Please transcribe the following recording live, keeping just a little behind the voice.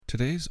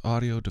Today's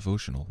audio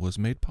devotional was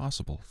made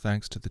possible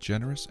thanks to the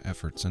generous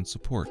efforts and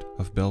support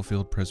of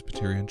Bellefield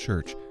Presbyterian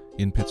Church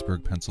in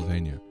Pittsburgh,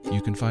 Pennsylvania.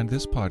 You can find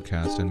this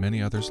podcast and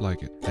many others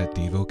like it at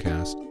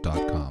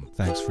Devocast.com.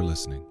 Thanks for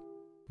listening.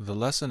 The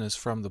lesson is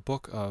from the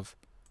book of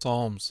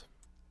Psalms.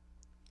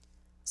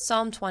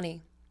 Psalm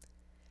 20.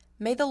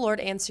 May the Lord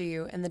answer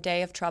you in the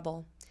day of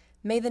trouble.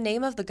 May the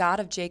name of the God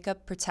of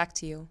Jacob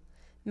protect you.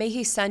 May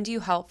he send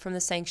you help from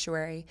the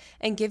sanctuary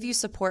and give you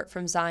support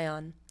from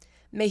Zion.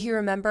 May he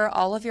remember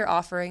all of your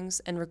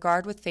offerings and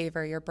regard with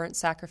favor your burnt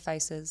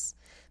sacrifices.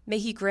 May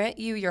he grant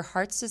you your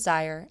heart's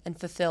desire and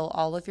fulfill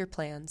all of your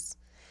plans.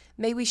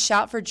 May we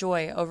shout for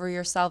joy over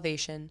your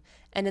salvation,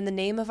 and in the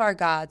name of our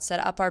God set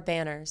up our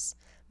banners.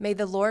 May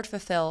the Lord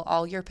fulfill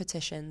all your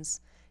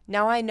petitions.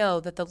 Now I know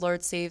that the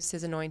Lord saves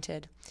his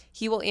anointed.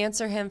 He will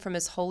answer him from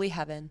his holy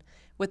heaven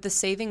with the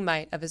saving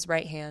might of his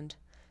right hand.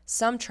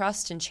 Some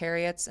trust in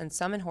chariots and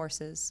some in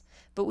horses,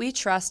 but we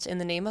trust in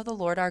the name of the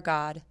Lord our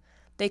God.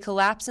 They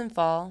collapse and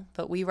fall,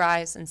 but we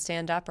rise and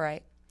stand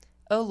upright.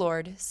 O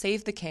Lord,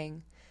 save the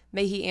King.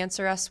 May he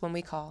answer us when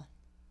we call.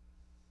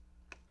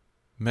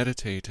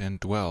 Meditate and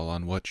dwell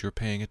on what you're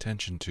paying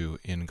attention to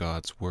in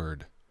God's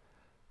Word.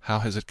 How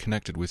has it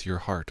connected with your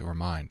heart or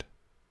mind?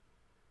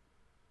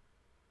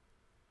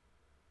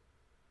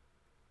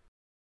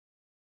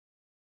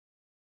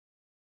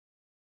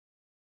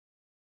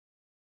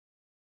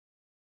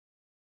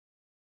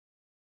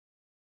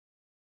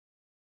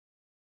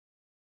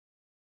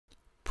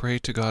 Pray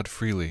to God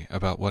freely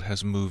about what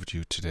has moved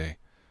you today.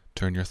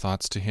 Turn your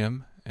thoughts to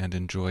Him and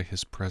enjoy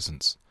His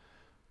presence.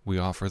 We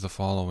offer the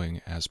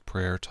following as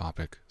prayer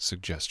topic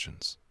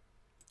suggestions.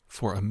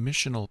 For a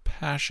missional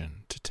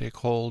passion to take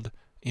hold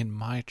in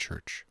my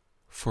church,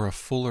 for a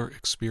fuller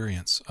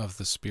experience of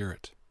the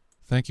Spirit.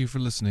 Thank you for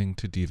listening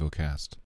to Devocast.